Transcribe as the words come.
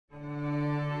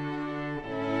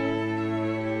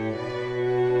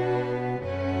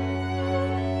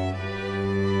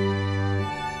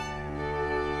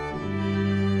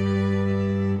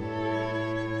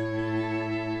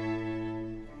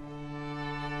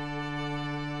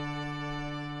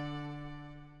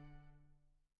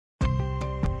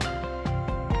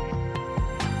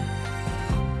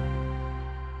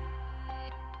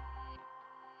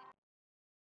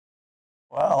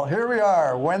Well, here we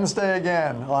are, Wednesday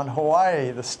again on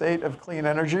Hawaii, the state of clean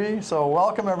energy. So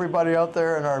welcome everybody out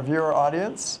there in our viewer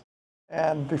audience.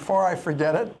 And before I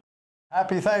forget it,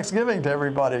 happy Thanksgiving to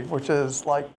everybody, which is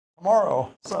like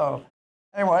tomorrow. So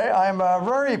anyway, I'm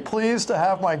very pleased to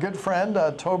have my good friend,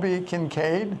 Toby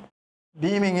Kinkaid,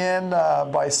 beaming in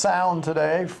by sound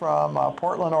today from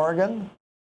Portland, Oregon.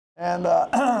 And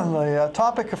the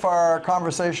topic of our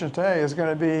conversation today is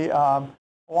going to be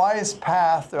Hawaii's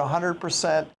path to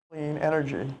 100% clean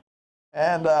energy.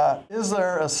 And is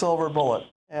there a silver bullet?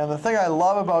 And the thing I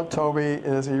love about Toby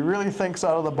is he really thinks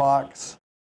out of the box.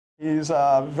 He's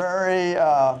a very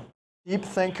deep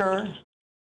thinker,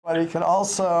 but he can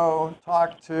also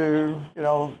talk to,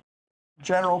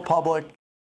 general public,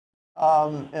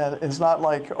 and is not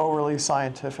like overly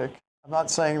scientific. I'm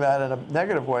not saying that in a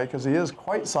negative way, because he is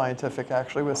quite scientific,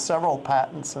 actually, with several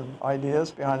patents and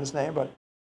ideas behind his name. But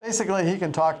basically, he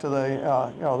can talk to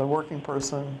the, the working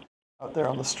person out there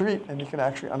on the street, and you can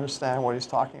actually understand what he's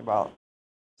talking about.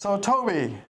 So,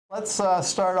 Toby, let's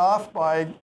start off by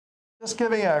just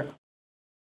giving a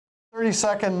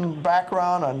 30-second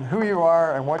background on who you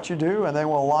are and what you do, and then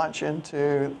we'll launch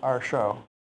into our show.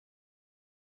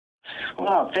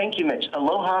 Well, thank you, Mitch.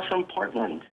 Aloha from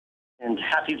Portland, and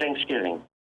happy Thanksgiving.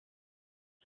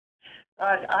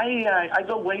 I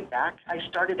go way back. I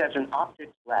started as an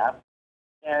optics lab,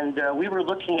 and we were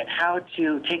looking at how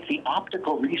to take the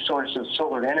optical resource of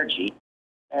solar energy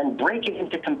and break it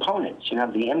into components. You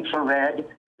have the infrared,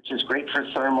 which is great for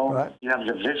thermal. Right. You have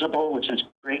the visible, which is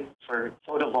great for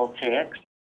photovoltaics.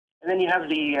 And then you have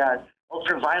the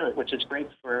ultraviolet, which is great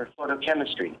for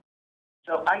photochemistry.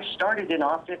 So I started in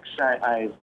optics. I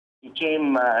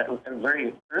became,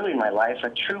 very early in my life, a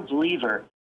true believer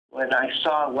when I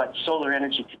saw what solar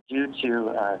energy could do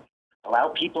to allow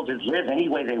people to live any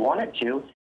way they wanted to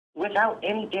without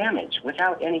any damage,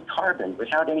 without any carbon,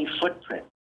 without any footprint,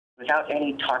 without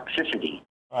any toxicity.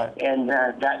 Right. And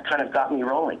that kind of got me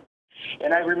rolling.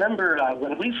 And I remember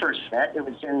when we first met, it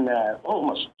was in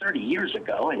almost 30 years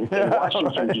ago in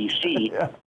Washington, D.C. Yeah.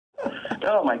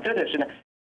 Oh, my goodness. And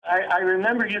I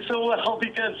remember you so well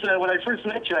because when I first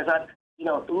met you, I thought,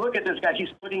 look at this guy.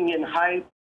 He's putting in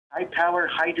high-power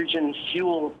hydrogen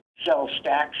fuel cell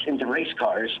stacks into race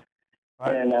cars.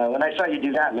 Right. And when I saw you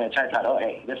do that, Mitch, I thought, oh,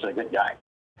 hey, this is a good guy.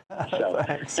 So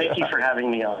thank you for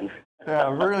having me on. Yeah,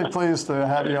 I'm really pleased to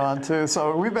have you on, too.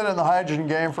 So we've been in the hydrogen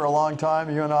game for a long time,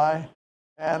 you and I.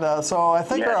 And so I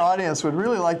think our audience would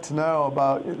really like to know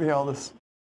about,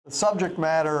 the subject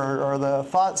matter or the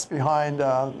thoughts behind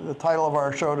the title of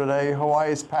our show today,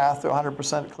 Hawaii's Path to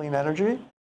 100% Clean Energy.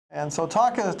 And so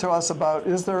talk to us about,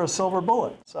 is there a silver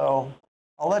bullet? So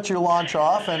I'll let you launch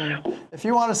off. And if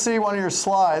you want to see one of your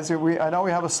slides, I know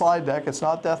we have a slide deck. It's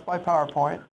not death by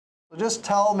PowerPoint. So just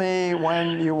tell me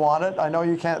when you want it. I know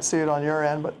you can't see it on your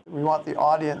end, but we want the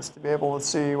audience to be able to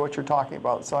see what you're talking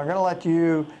about. So I'm going to let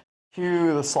you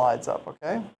cue the slides up,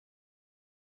 okay?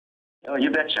 Oh,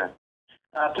 you betcha.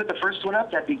 Put the first one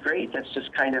up. That'd be great. That's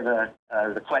just kind of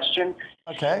the question.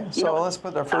 Okay, so let's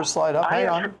put the first slide up. Hang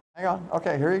on.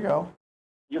 Okay, here you go.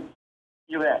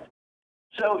 You bet.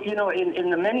 So, in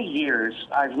the many years,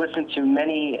 I've listened to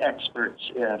many experts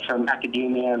from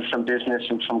academia and from business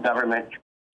and from government.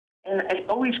 And it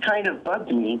always kind of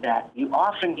bugged me that you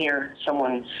often hear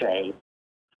someone say,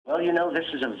 well, this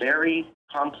is a very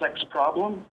complex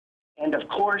problem, and of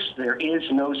course there is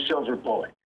no silver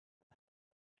bullet.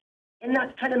 And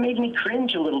that kind of made me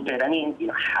cringe a little bit. I mean,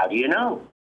 how do you know?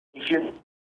 If you're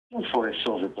looking for a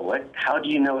silver bullet, how do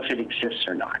you know if it exists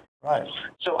or not? Right.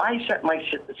 So I set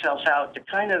myself out to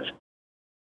kind of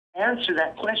answer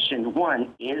that question.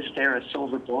 One, is there a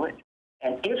silver bullet?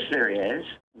 And if there is,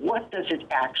 what does it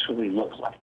actually look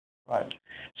like? Right.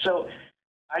 So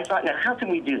I thought, now, how can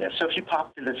we do this? So if you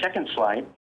pop to the second slide,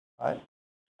 right.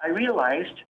 I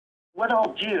realized what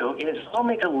I'll do is I'll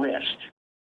make a list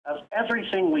of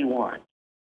everything we want.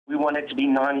 We want it to be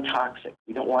non-toxic.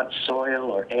 We don't want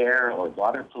soil or air or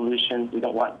water pollution. We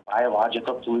don't want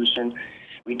biological pollution.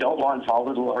 We don't want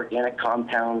volatile organic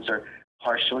compounds or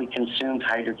partially consumed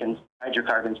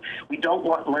hydrocarbons. We don't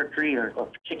want mercury or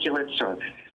particulates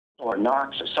or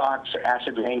NOx or SOx or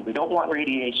acid rain. We don't want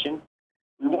radiation.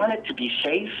 We want it to be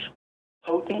safe,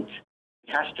 potent. It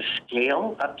has to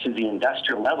scale up to the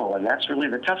industrial level, and that's really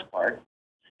the tough part.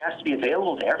 It has to be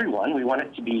available to everyone. We want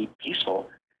it to be peaceful.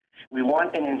 We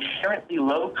want an inherently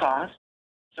low cost,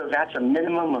 so that's a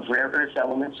minimum of rare earth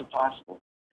elements if possible.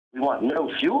 We want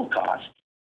no fuel costs,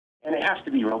 and it has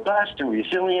to be robust and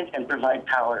resilient and provide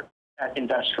power at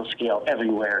industrial scale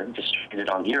everywhere distributed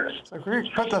on the earth. So can we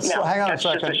put this, now, hang on a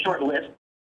second. That's just a short list.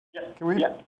 Can we?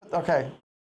 Okay.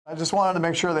 I just wanted to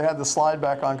make sure they had the slide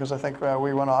back on because I think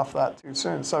we went off that too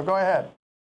soon. So go ahead.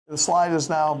 The slide is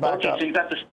now back up. Okay, so you got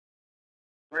this.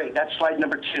 Great, that's slide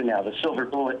number 2 now, the silver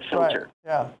bullet filter. Right,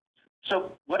 yeah.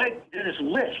 So what I did is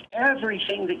list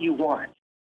everything that you want.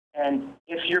 And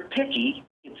if you're picky,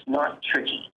 it's not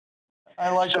tricky. I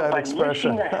like that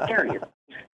expression. So by listing that area.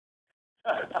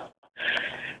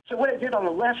 So what I did on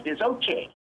the left is, okay,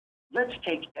 let's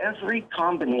take every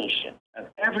combination of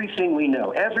everything we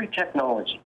know, every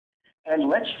technology, and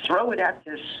let's throw it at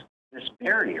this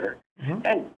barrier,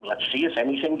 and let's see if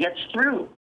anything gets through.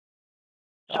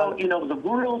 So, you know, the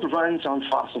world runs on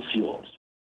fossil fuels.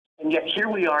 And yet here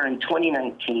we are in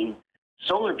 2019,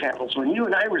 solar panels. When you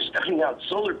and I were starting out,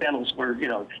 solar panels were, you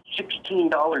know,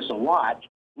 $16 a watt.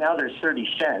 Now they're 30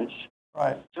 cents.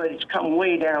 Right. So it's come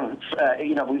way down.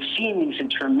 You know, we've seen these in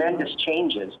tremendous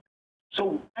changes.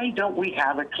 So why don't we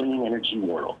have a clean energy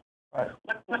world? Right.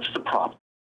 What's the problem?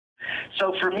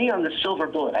 So for me on the silver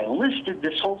bullet, I listed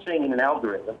this whole thing in an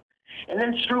algorithm and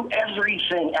then threw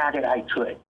everything at it I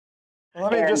could. Well,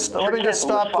 let me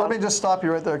just stop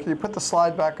you right there. Can you put the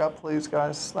slide back up, please,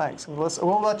 guys? Thanks. And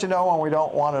we'll let you know when we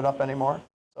don't want it up anymore.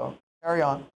 So carry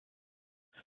on.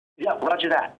 Yeah, roger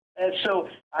that. And so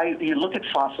you look at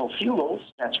fossil fuels,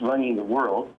 that's running the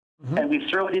world, and we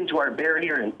throw it into our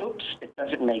barrier, and oops, it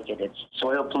doesn't make it. It's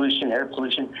soil pollution, air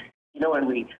pollution. You know, and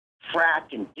we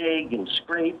frack and dig and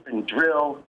scrape and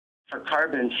drill for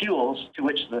carbon fuels to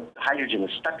which the hydrogen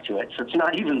is stuck to it. So it's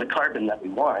not even the carbon that we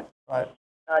want. Right.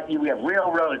 We have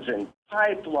railroads and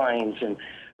pipelines and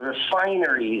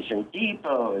refineries and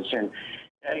depots, and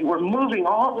we're moving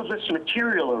all of this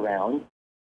material around,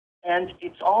 and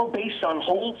it's all based on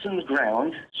holes in the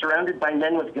ground surrounded by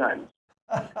men with guns.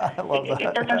 I love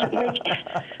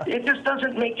that. It just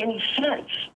doesn't make any sense.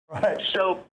 Right.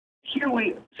 So here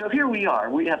we are.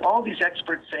 We have all these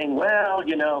experts saying, well,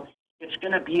 you know, it's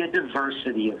going to be a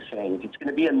diversity of things. It's going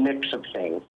to be a mix of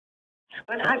things.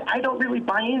 But I don't really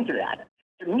buy into that.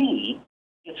 To me,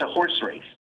 it's a horse race.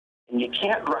 And you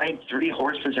can't ride 3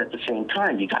 horses at the same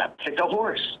time. You got to pick a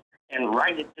horse and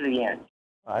ride it to the end.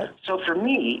 Right. So for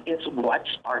me, it's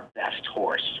what's our best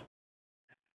horse.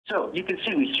 So you can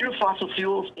see we threw fossil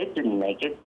fuels. It didn't make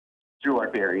it through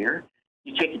our barrier.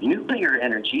 You take nuclear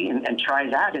energy and try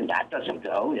that, and that doesn't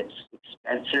go. It's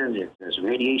expensive. There's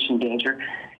radiation danger.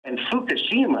 And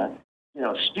Fukushima, you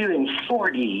know, spewing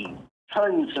 40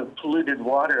 tons of polluted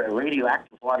water,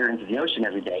 radioactive water into the ocean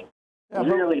every day. Yeah,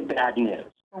 really bad news.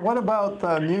 What about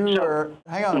the newer,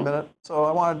 hang on a minute. So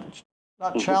I want to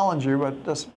not challenge you, but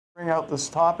just bring out this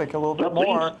topic a little bit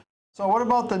more. So what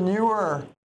about the newer,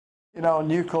 you know,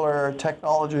 nuclear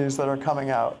technologies that are coming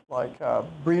out, like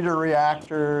breeder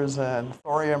reactors and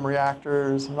thorium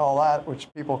reactors and all that, which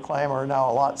people claim are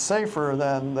now a lot safer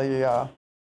than the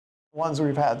ones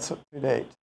we've had to date?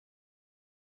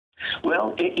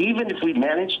 Well, even if we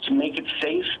manage to make it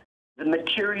safe, the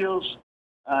materials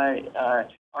are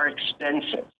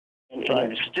expensive, and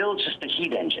it's still just a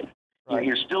heat engine. Right.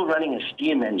 You're still running a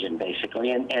steam engine,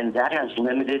 basically, and that has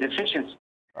limited efficiency.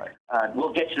 Right.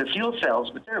 We'll get to the fuel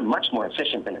cells, but they're much more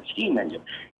efficient than a steam engine.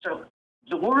 So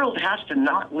the world has to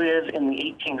not live in the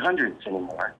 1800s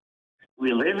anymore.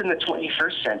 We live in the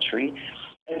 21st century,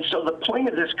 and so the point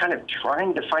of this kind of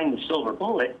trying to find the silver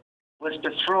bullet was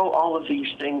to throw all of these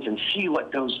things and see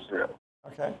what goes through.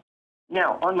 Okay.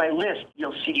 Now, on my list,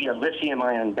 you'll see a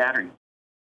lithium-ion battery.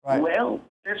 Right. Well,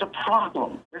 there's a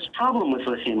problem. There's a problem with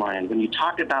lithium-ion when you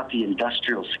talk about the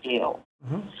industrial scale.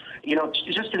 You know,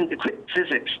 just in quick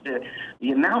physics,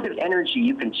 the amount of energy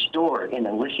you can store in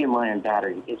a lithium-ion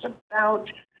battery is about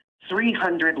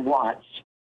 300 watts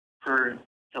per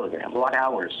kilogram,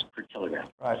 watt-hours per kilogram.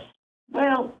 Right.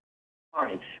 Well,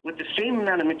 fine. With the same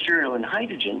amount of material in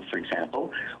hydrogen, for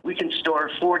example, we can store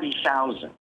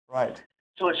 40,000. Right.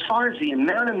 So as far as the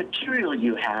amount of material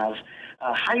you have,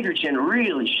 hydrogen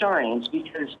really shines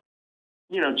because,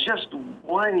 you know, just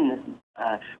one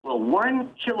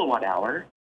kilowatt hour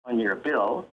on your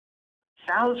bill,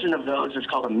 1,000 of those is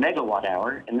called a megawatt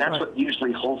hour, and that's what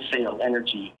usually wholesale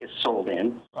energy is sold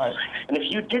in. Right. And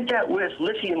if you did that with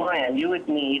lithium ion, you would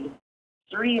need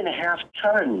 3.5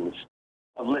 tons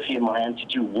of lithium ion to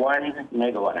do 1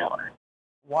 megawatt hour.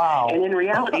 Wow. And in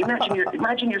reality,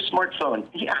 imagine your smartphone.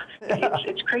 Yeah,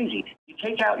 it's crazy. You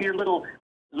take out your little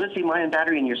lithium-ion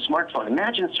battery in your smartphone.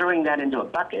 Imagine throwing that into a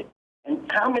bucket, and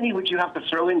how many would you have to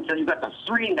throw in until you got the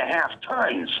 3.5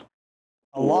 tons?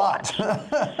 A lot.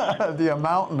 The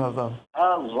amount of them.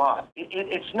 A lot.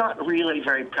 It's not really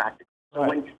very practical. So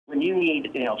when you need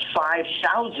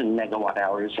 5,000 megawatt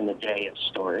hours in a day of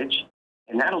storage,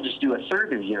 and that'll just do a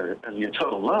third of your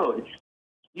total load.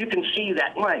 you can see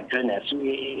that, my goodness,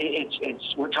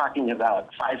 we're talking about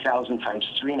 5,000 times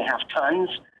 3.5 tons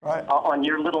on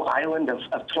your little island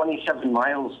of 27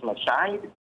 miles aside.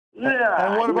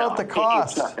 And what about the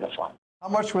cost? It's not going to fly. How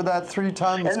much would that 3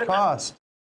 tons cost?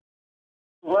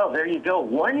 Well, there you go.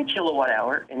 1 kilowatt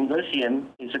hour in lithium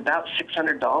is about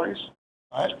 $600.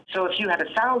 Right. So if you had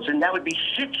 1,000, that would be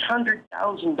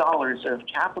 $600,000 of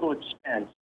capital expense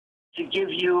to give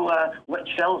you what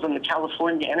sells in the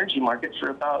California energy market for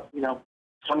about,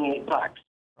 $28.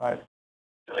 Right.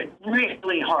 So it's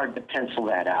really hard to pencil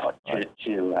that out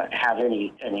to have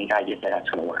any idea that that's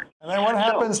going to work. And then what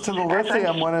happens to the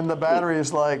lithium when the battery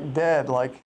is like dead,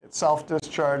 like it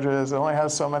self-discharges, it only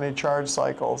has so many charge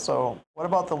cycles. So what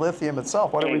about the lithium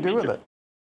itself? What do we do with it?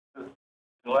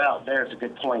 Well, there's a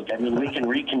good point. I mean, we can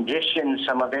recondition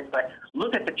some of it, but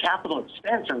look at the capital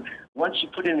expense of once you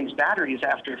put in these batteries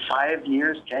after 5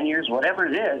 years, 10 years, whatever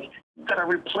it is, you've got to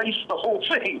replace the whole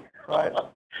thing. Right.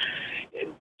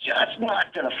 It's just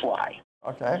not going to fly.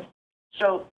 Okay.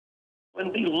 So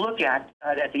when we look at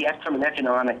from an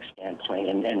economic standpoint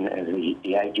and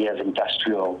the idea of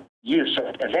industrial use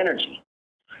of energy,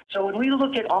 so when we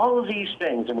look at all of these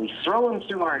things and we throw them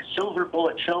through our silver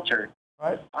bullet filter,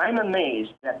 right, I'm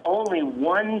amazed that only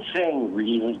one thing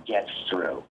really gets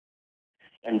through,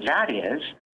 and that is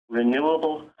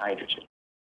renewable hydrogen.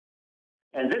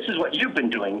 And this is what you've been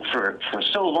doing for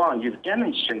so long. You've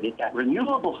demonstrated that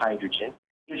renewable hydrogen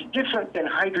is different than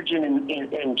hydrogen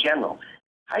in general.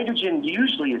 Hydrogen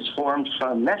usually is formed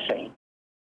from methane,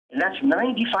 and that's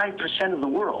 95% of the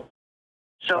world.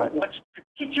 So what's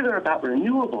particular about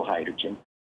renewable hydrogen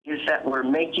is that we're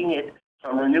making it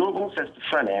from renewables as the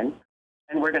front end,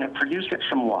 and we're going to produce it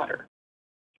from water.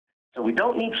 So we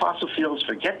don't need fossil fuels,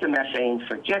 forget the methane,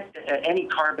 forget any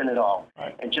carbon at all,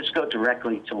 and just go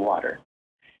directly to water.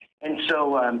 And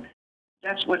so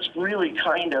that's what's really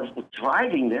kind of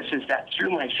driving this, is that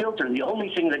through my filter, the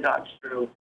only thing that got through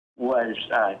was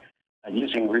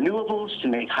using renewables to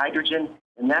make hydrogen,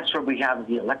 and that's where we have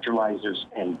the electrolyzers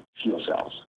and fuel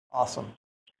cells. Awesome.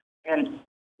 And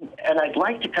I'd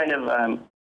like to kind of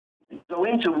go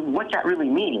into what that really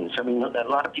means. I mean, a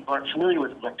lot of people aren't familiar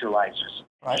with electrolyzers,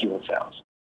 fuel cells.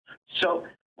 So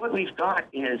what we've got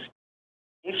is,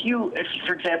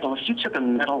 for example, if you took a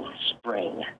metal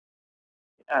spring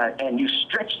and you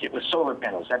stretched it with solar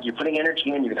panels, after you're putting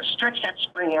energy in, you're going to stretch that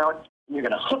spring out, and you're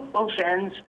going to hook both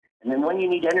ends, and then when you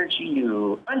need energy,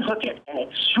 you unhook it, and it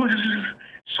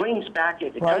swings back.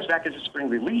 It comes back as a spring,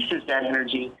 releases that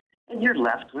energy, and you're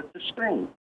left with the spring.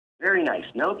 Very nice.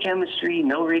 No chemistry,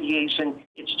 no radiation.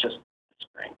 It's just a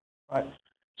spring. Right.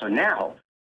 So now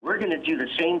we're going to do the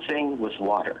same thing with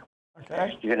water.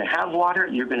 Okay. You're going to have water.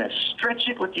 You're going to stretch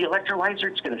it with the electrolyzer.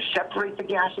 It's going to separate the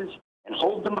gases and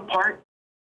hold them apart.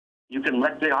 You can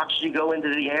let the oxygen go into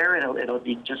the air. It'll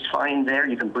be just fine there.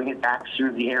 You can bring it back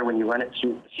through the air when you run it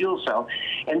through the fuel cell.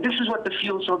 And this is what the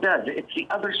fuel cell does. It's the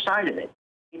other side of it.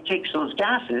 It takes those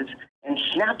gases and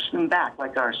snaps them back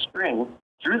like our spring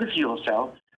through the fuel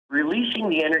cell, releasing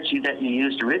the energy that you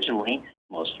used originally,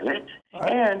 most of it,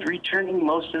 and returning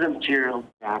most of the material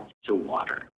back to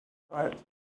water. Right.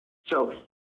 So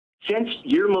since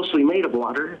you're mostly made of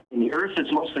water and the Earth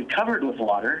is mostly covered with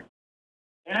water,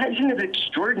 isn't it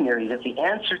extraordinary that the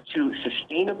answer to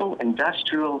sustainable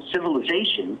industrial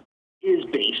civilization is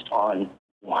based on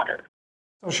water?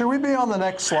 So should we be on the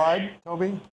next slide,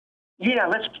 Toby? Yeah,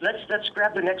 let's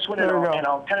grab the next one, and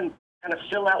I'll kind of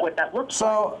fill out what that looks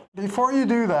like. So before you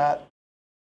do that,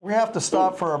 we have to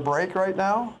stop for a break right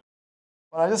now.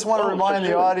 But I just want to remind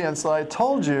the audience that I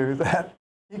told you that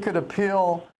he could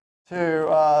appeal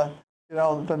to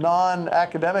the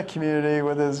non-academic community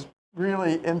with his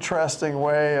really interesting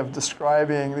way of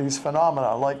describing these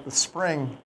phenomena, like the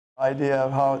spring idea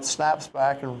of how it snaps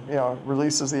back and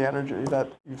releases the energy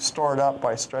that you've stored up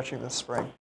by stretching the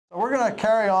spring. So we're going to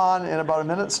carry on in about a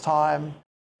minute's time,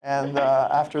 and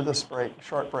after this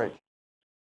short break.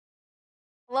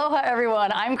 Aloha,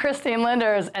 everyone. I'm Christine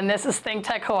Linders, and this is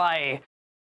ThinkTech Hawaii.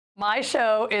 My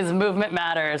show is Movement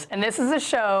Matters, and this is a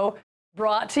show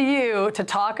brought to you to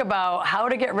talk about how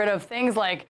to get rid of things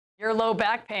like your low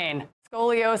back pain,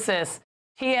 scoliosis,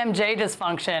 TMJ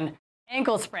dysfunction,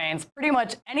 ankle sprains, pretty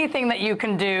much anything that you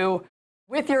can do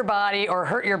with your body or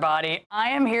hurt your body. I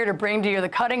am here to bring to you the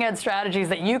cutting-edge strategies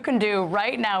that you can do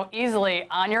right now easily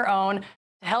on your own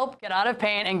to help get out of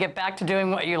pain and get back to doing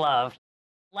what you love.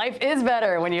 Life is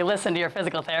better when you listen to your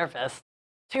physical therapist.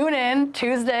 Tune in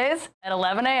Tuesdays at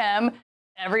 11 a.m.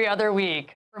 every other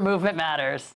week for Movement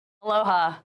Matters.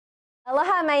 Aloha.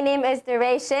 Aloha, my name is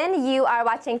Duration. You are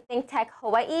watching ThinkTech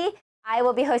Hawaii. I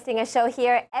will be hosting a show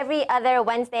here every other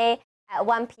Wednesday at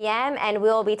 1 p.m. and we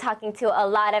will be talking to a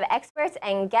lot of experts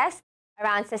and guests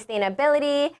around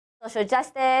sustainability, social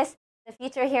justice, the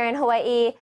future here in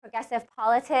Hawaii, progressive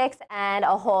politics, and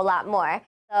a whole lot more.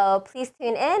 So please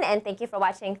tune in, and thank you for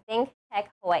watching ThinkTech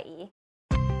Hawaii.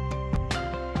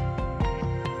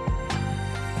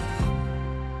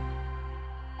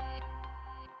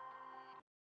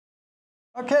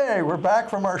 Okay, we're back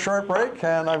from our short break,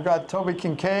 and I've got Toby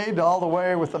Kinkaid all the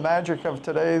way with the magic of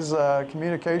today's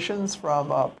communications from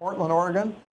Portland,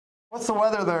 Oregon. What's the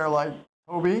weather there like,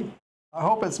 Toby? I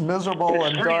hope it's miserable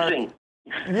and freezing.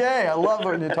 Dark. Yay, I love it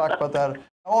when you talk about that.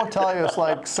 I won't tell you it's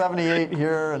like 78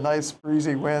 here and nice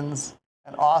breezy winds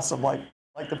and awesome, like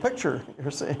the picture you're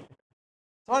seeing.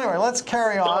 So anyway, let's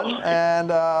carry on, and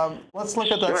let's look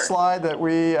at that slide that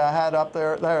we had up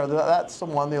there. That's the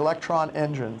one, the electron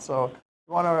engine. So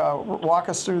you want to walk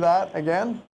us through that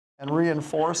again and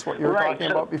reinforce what you were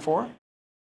talking about before?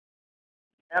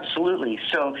 Absolutely.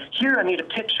 So here I made a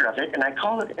picture of it, and I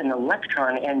call it an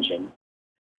electron engine.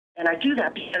 And I do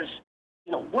that because,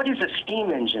 you know, what does a steam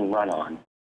engine run on?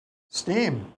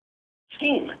 Steam.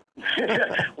 Steam.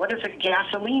 What does a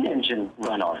gasoline engine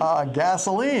run on?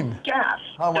 Gasoline. Gas.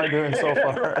 How am I doing so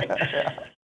far? Yeah.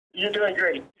 You're doing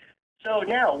great. So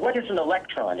now, what is an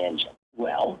electron engine?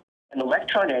 Well, an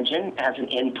electron engine has an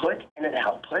input and an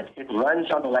output. It runs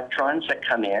on electrons that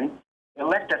come in.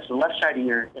 That's the left side of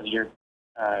your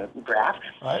graph.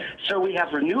 Right. So we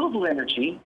have renewable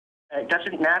energy. It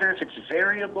doesn't matter if it's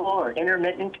variable or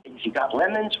intermittent. If you got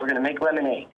lemons, we're going to make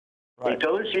lemonade. Right. It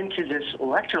goes into this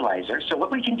electrolyzer. So what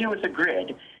we can do with the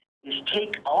grid is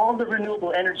take all the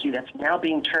renewable energy that's now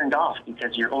being turned off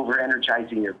because you're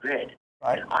over-energizing your grid.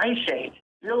 Right. I say,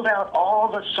 build out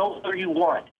all the solar you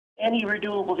want, any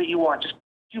renewable that you want. Just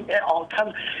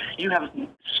you have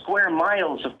square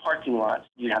miles of parking lots.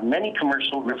 You have many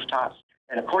commercial rooftops,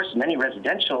 and of course, many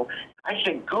residential. I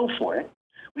say, go for it.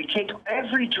 We take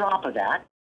every drop of that,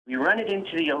 we run it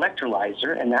into the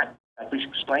electrolyzer, and that, like we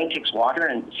explained, takes water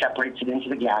and separates it into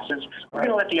the gases. We're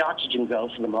going to let the oxygen go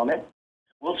for the moment.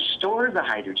 We'll store the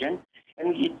hydrogen,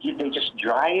 and they just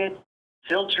dry it,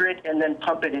 filter it, and then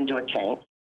pump it into a tank.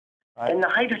 Right. And the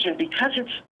hydrogen, because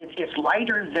it's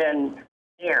lighter than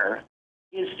air,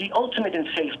 is the ultimate in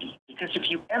safety. Because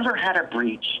if you ever had a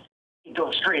breach, it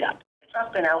goes straight up. It's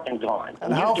up and out and gone.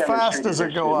 And how fast does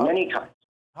it go up? Many times.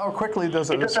 How quickly does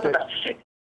it escape? Up about 6.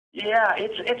 Yeah,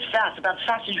 it's fast. About as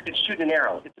fast as you could shoot an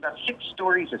arrow. It's about 6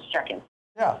 stories a second.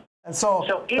 Yeah, and so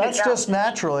that's just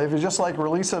natural. If you just like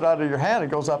release it out of your hand, it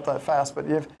goes up that fast. But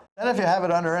if you have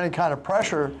it under any kind of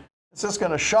pressure, it's just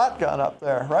going to shotgun up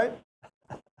there, right?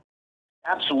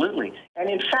 Absolutely. And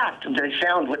in fact, they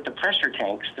found with the pressure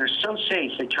tanks, they're so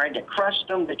safe. They tried to crush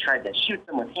them. They tried to shoot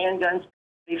them with handguns.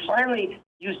 They finally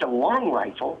used a long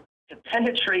rifle to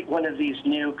penetrate one of these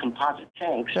new composite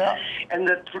tanks. Yeah. And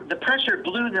the pressure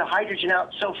blew the hydrogen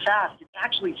out so fast, it's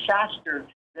actually faster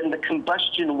than the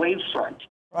combustion wavefront.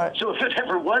 Right. So if it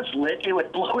ever was lit, it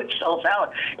would blow itself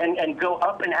out and go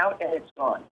up and out, and it's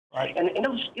gone. Right. And an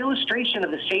illustration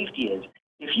of the safety is,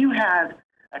 if you had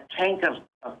a tank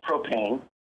of propane,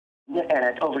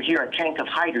 and over here a tank of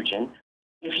hydrogen,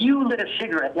 if you lit a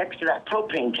cigarette next to that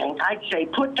propane tank, I'd say,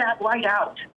 put that light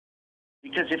out.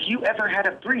 Because if you ever had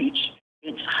a breach,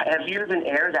 it's heavier than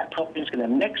air. That propane is going to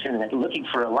mix, and looking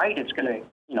for a light, it's going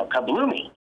to,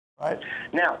 kabloomy. Right.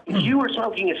 Now, if you were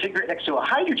smoking a cigarette next to a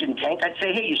hydrogen tank, I'd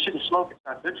say, hey, you shouldn't smoke. It's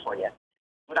not good for you.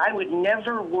 But I would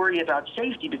never worry about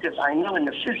safety because I know in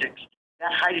the physics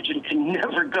that hydrogen can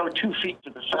never go 2 feet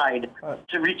to the side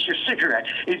to reach your cigarette.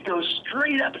 It goes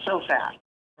straight up so fast.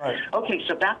 Right. Okay,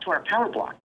 so back to our power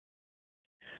block.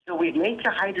 So we make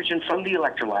the hydrogen from the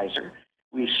electrolyzer.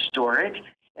 We store it,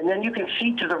 and then you can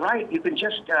see to the right, you can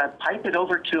just pipe it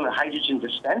over to a hydrogen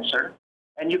dispenser,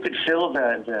 and you could fill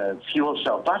the fuel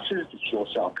cell buses, the fuel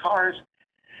cell cars.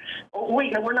 Oh,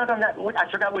 wait, no, we're not on that.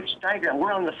 I forgot which diagram.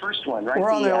 We're on the first one, right?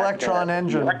 We're on the electron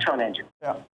engine. The electron engine.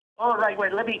 Yeah. Oh, right,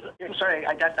 wait, I'm sorry,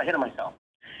 I got ahead of myself.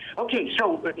 Okay,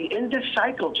 so in this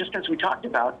cycle, just as we talked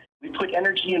about, we put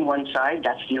energy in one side,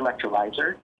 that's the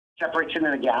electrolyzer, separates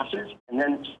into the gases, and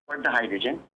then store the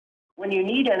hydrogen. When you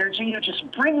need energy, you just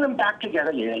bring them back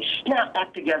together. They snap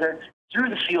back together through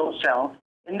the fuel cell,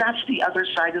 and that's the other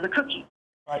side of the cookie.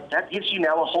 Right. That gives you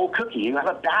now a whole cookie. You have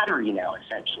a battery now,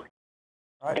 essentially.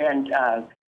 Right. And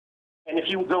if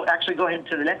you go ahead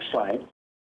to the next slide.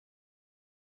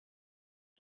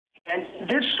 And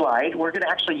this slide, we're going to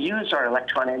actually use our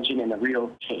electron engine in the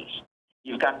real case.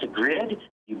 You've got the grid.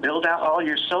 You build out all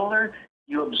your solar.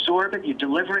 You absorb it. You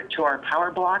deliver it to our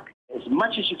power block as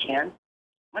much as you can.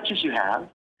 Much as you have.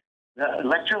 The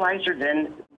electrolyzer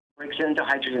then breaks into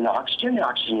hydrogen and oxygen. The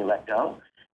oxygen you let go.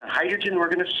 Hydrogen we're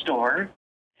going to store,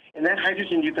 and that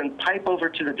hydrogen you can pipe over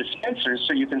to the dispensers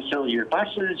so you can fill your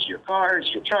buses, your cars,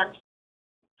 your trucks,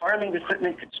 farming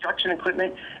equipment, construction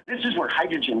equipment. This is where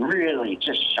hydrogen really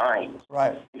just shines.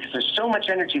 Right. Because there's so much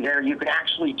energy there, you can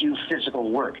actually do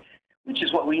physical work, which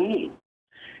is what we need.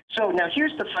 So now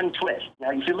here's the fun twist.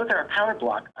 Now, if you look at our power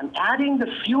block, I'm adding the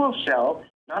fuel cell,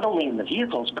 not only in the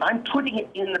vehicles, but I'm putting it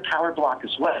in the power block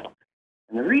as well.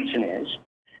 And the reason is,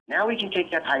 now we can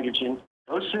take that hydrogen,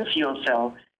 goes to the fuel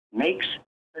cell, makes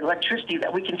electricity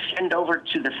that we can send over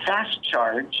to the fast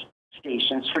charge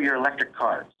stations for your electric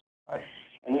cars. Right.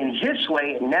 And in this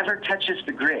way, it never touches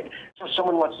the grid. So if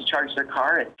someone wants to charge their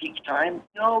car at peak time,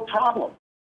 no problem.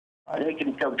 Right. They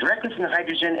can go directly from the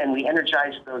hydrogen, and we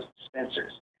energize those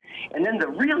dispensers. And then the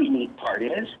really neat part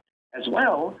is, as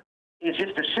well, is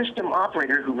if the system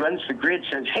operator who runs the grid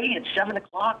says, hey, it's 7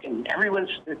 o'clock and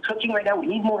everyone's cooking right now, we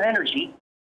need more energy,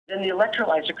 then the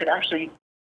electrolyzer could actually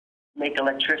make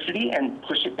electricity and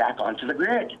push it back onto the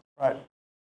grid. Right.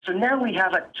 So now we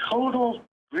have a total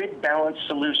grid balance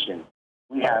solution.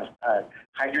 We have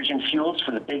hydrogen fuels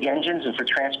for the big engines and for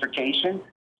transportation,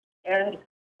 and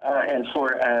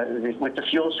for with the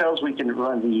fuel cells we can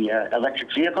run the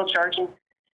electric vehicle charging.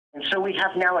 And so we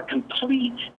have now a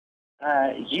complete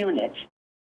unit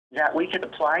that we could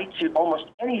apply to almost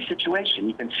any situation.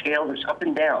 You can scale this up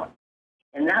and down.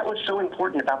 And that was so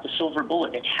important about the silver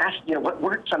bullet. It has, what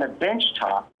works on a bench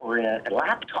top or a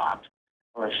laptop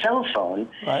or a cell phone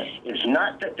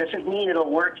that doesn't mean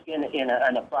it'll work in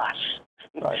a bus.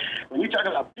 Right. When you talk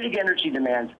about big energy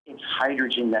demands, it's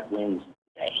hydrogen that wins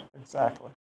today. Exactly.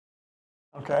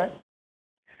 Okay.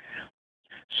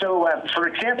 So, for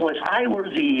example, if I were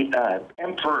the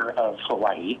emperor of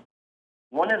Hawaii,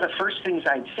 one of the first things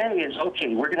I'd say is,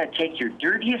 okay, we're going to take your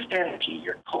dirtiest energy,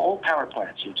 your coal power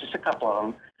plants, just a couple of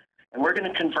them, and we're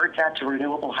going to convert that to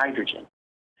renewable hydrogen.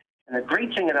 And the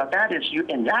great thing about that is,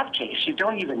 in that case, you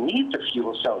don't even need the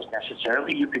fuel cells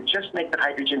necessarily. You could just make the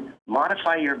hydrogen,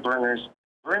 modify your burners,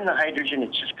 burn the hydrogen,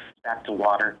 it just comes back to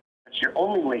water. That's your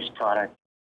only waste product.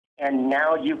 And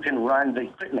now you can run the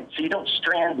equipment. So you don't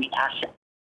strand the asset.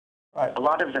 Right. A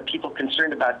lot of the people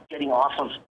concerned about getting off of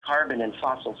carbon and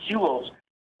fossil fuels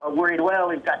are worried, well,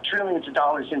 we've got trillions of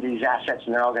dollars into these assets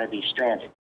and they're all going to be stranded.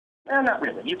 No, not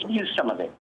really. You can use some of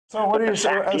it. So what do you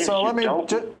say? So let me,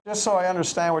 just so I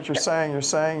understand what you're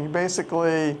saying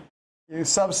basically you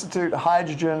substitute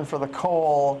hydrogen for the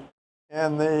coal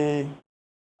in the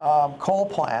coal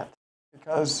plant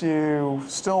because you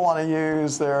still want to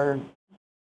use their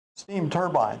steam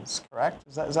turbines, correct?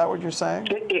 Is that what you're saying?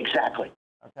 Exactly.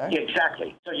 Okay.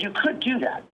 Exactly. So you could do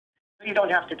that. So you don't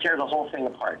have to tear the whole thing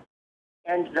apart.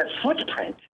 And the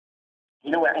footprint,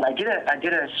 and I did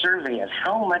a survey of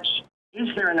how much is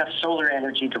there enough solar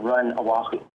energy to run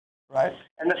Oahu. Right.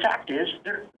 And the fact is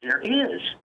there is.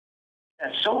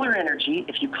 Solar energy,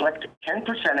 if you collect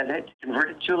 10% of it, convert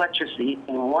it to electricity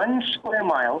in 1 square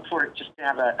mile, just to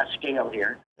have a scale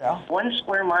here, 1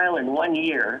 square mile in 1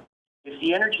 year, if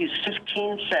the energy is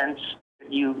 15 cents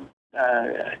that you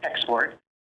export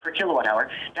per kilowatt hour,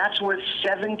 that's worth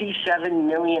 $77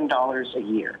 million a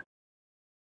year.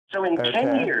 So in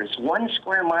 10 years, 1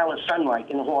 square mile of sunlight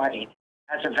in Hawaii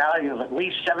has a value of at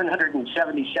least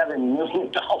 $777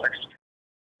 million.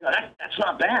 That's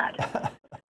not bad.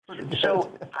 So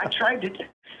I tried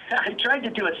to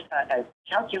do a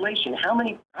calculation. How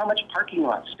much parking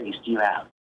lot space do you have?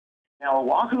 Now,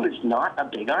 Oahu is not a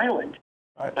big island,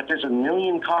 but there's 1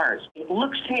 million cars. It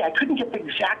looks to me, I couldn't get the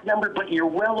exact number, but you're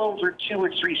well over 2 or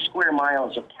 3 square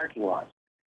miles of parking lots.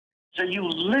 So you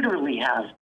literally have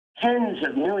tens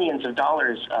of millions of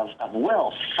dollars of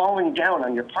wealth falling down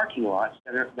on your parking lots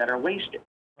that are wasted.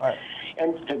 Right.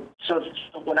 And so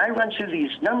when I run through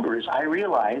these numbers, I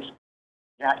realize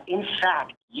that, in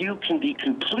fact, you can be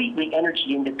completely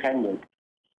energy independent.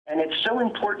 And it's so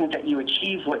important that you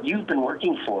achieve what you've been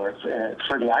working for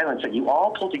the islands, that you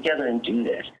all pull together and do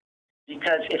this.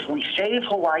 Because if we save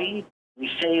Hawaii, we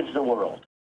save the world.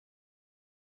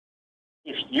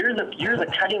 If you're the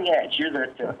cutting edge, you're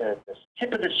the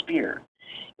tip of the spear.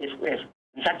 If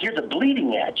in fact you're the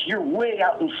bleeding edge, you're way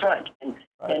out in front.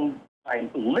 And by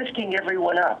lifting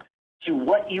everyone up to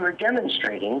what you are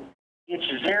demonstrating,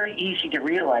 it's very easy to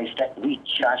realize that we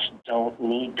just don't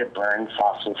need to burn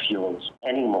fossil fuels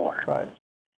anymore. Right.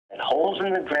 And holes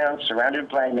in the ground surrounded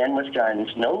by men with guns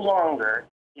no longer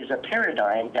is a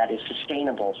paradigm that is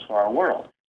sustainable for our world.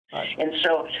 Right. And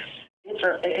so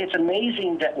it's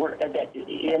amazing that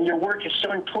and your work is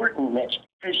so important, Mitch,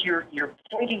 because you're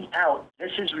pointing out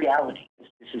this is reality.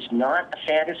 This is not a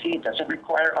fantasy. It doesn't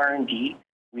require R&D.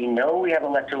 We know we have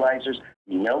electrolyzers.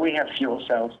 We know we have fuel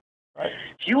cells. Right.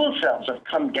 Fuel cells have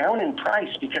come down in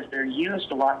price because they're used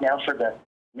a lot now for the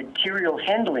material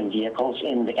handling vehicles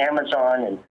in the Amazon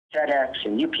and FedEx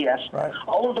and UPS. Right.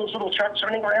 All of those little trucks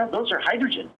running around, those are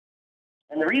hydrogen.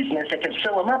 And the reason is they can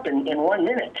fill them up in 1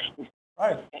 minute.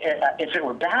 Right. If it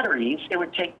were batteries, it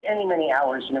would take many, many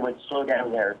hours, and it would slow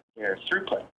down their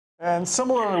throughput. And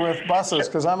similarly with buses,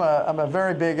 because I'm a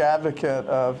very big advocate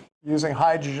of using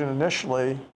hydrogen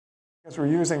initially, because we're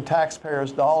using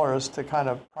taxpayers' dollars to kind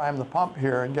of prime the pump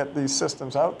here and get these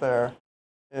systems out there,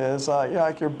 is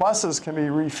like your buses can be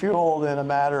refueled in a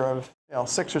matter of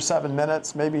 6 or 7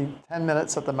 minutes, maybe 10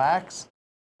 minutes at the max,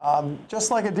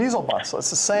 just like a diesel bus. It's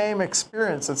the same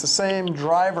experience. It's the same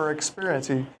driver experience.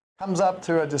 He comes up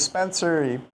to a dispenser,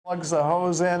 he plugs the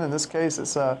hose in this case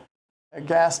it's a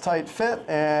gas-tight fit,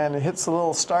 and it hits the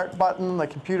little start button, the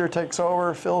computer takes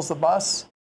over, fills the bus,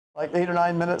 like 8 or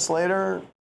 9 minutes later,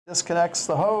 disconnects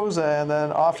the hose, and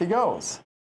then off he goes.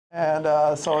 And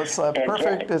so it's a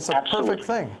perfect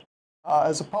thing.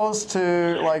 As opposed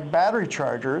to like battery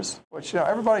chargers, which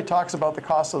everybody talks about the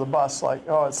cost of the bus, like,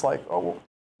 it's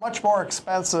much more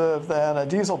expensive than a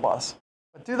diesel bus.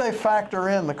 But do they factor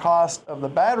in the cost of the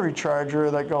battery charger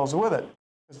that goes with it?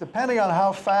 Because depending on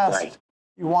how fast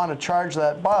you want to charge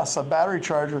that bus, a battery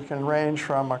charger can range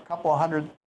from a couple of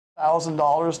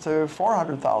 $100,000 to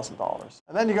 $400,000.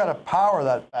 And then you got to power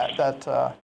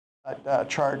that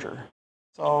charger.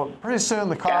 So pretty soon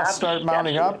the costs start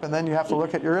mounting up, and then you have to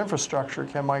look at your infrastructure.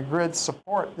 Can my grid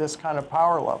support this kind of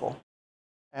power level?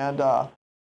 And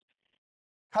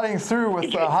cutting through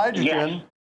with hydrogen,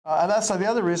 and that's the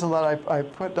other reason that I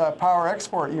put power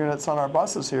export units on our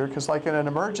buses here, because like in an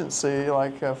emergency,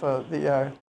 like if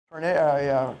a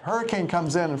hurricane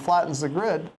comes in and flattens the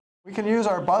grid, we can use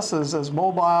our buses as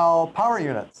mobile power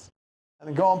units and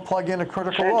then go and plug into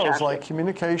critical loads like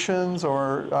communications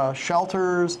or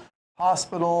shelters,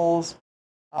 hospitals,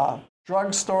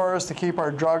 drugstores to keep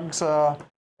our drugs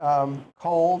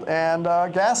cold, and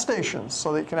gas stations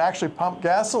so that you can actually pump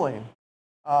gasoline.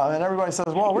 And everybody says,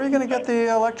 well, where are you going to get the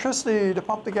electricity to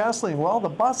pump the gasoline? Well, the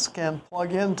bus can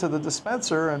plug into the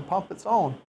dispenser and pump its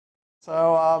own.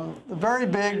 So very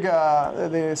big,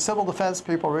 the civil defense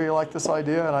people really like this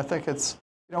idea, and I think it's,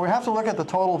 we have to look at the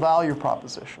total value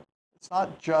proposition. It's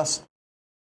not just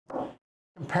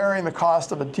comparing the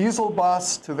cost of a diesel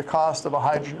bus to the cost of a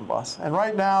hydrogen bus. And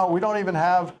right now, we don't even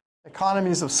have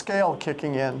economies of scale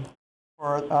kicking in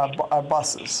for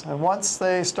buses. And once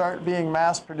they start being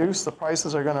mass-produced, the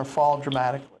prices are going to fall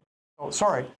dramatically. Oh,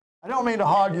 sorry. I don't mean to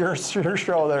hog your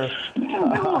show there.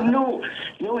 No,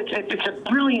 it's a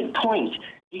brilliant point,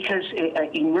 because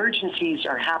emergencies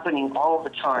are happening all the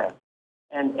time.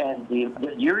 And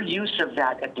your use of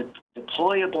that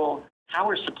deployable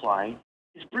power supply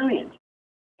is brilliant.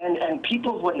 And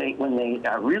people, when they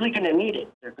are really going to need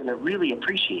it, they're going to really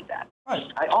appreciate that. Right.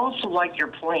 I also like your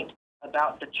point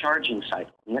about the charging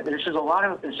cycle. This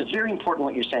is very important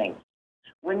what you're saying.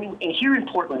 Here in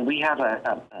Portland, we have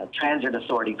a transit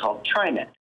authority called TriMet.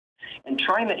 And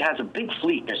TriMet has a big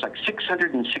fleet. There's like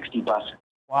 660 buses.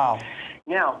 Wow.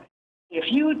 Now,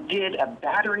 if you did a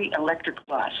battery electric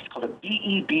bus, it's called a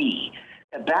BEB,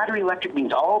 a battery electric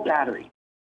means all battery.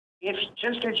 If,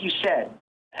 just as you said,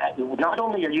 not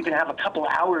only are you going to have a couple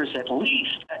hours at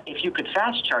least if you could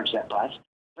fast charge that bus,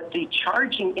 but the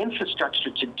charging infrastructure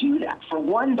to do that for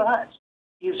one bus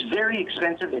is very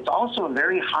expensive. It's also a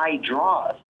very high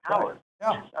draw of power,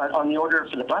 on the order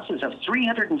for the buses of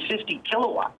 350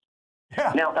 kilowatts.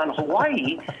 Yeah. Now, on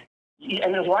Hawaii,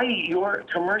 your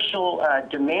commercial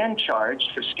demand charge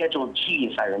for Schedule G,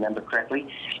 if I remember correctly,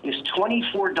 is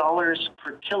 $24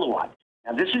 per kilowatt.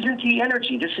 Now, this isn't the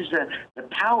energy. This is the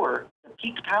power, the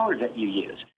peak power that you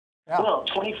use. Yeah. Well,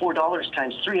 $24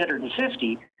 times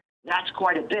 350, that's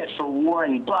quite a bit for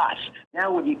one bus.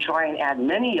 Now, when you try and add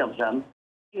many of them,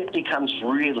 it becomes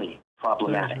really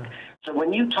problematic. Mm-hmm. So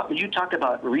when you talk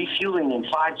about refueling in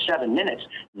 5-7 minutes,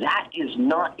 that is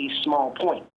not a small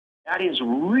point. That is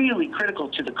really critical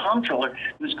to the comptroller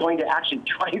who's going to actually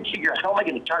try and figure out how am I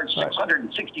going to charge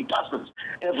 660 buses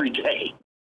every day.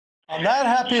 On that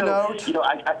happy note,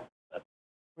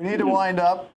 we need to wind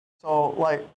up. So,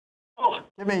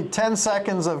 give me 10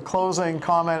 seconds of closing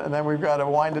comment, and then we've got to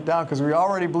wind it down because we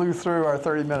already blew through our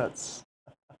 30 minutes.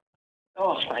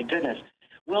 Oh, my goodness.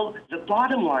 Well, the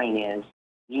bottom line is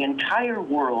the entire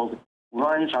world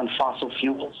runs on fossil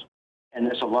fuels. And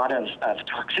there's a lot of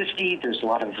toxicity, there's a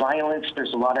lot of violence,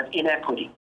 there's a lot of inequity.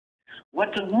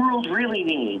 What the world really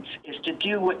needs is to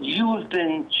do what you have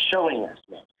been showing us,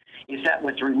 Mitch, is that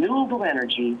with renewable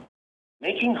energy,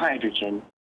 making hydrogen,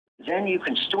 then you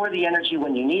can store the energy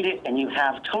when you need it, and you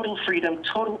have total freedom,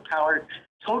 total power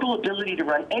total ability to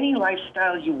run any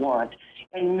lifestyle you want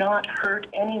and not hurt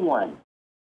anyone.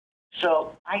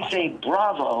 So I say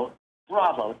bravo,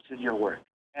 bravo to your work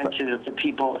and to the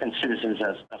people and citizens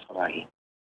of Hawaii.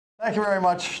 Thank you very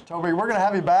much, Toby. We're going to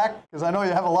have you back because I know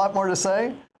you have a lot more to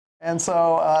say. And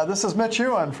so this is Mitch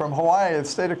Ewan from Hawaii, the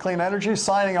State of Clean Energy,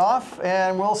 signing off.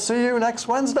 And we'll see you next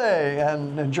Wednesday.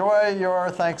 And enjoy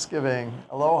your Thanksgiving.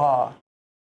 Aloha.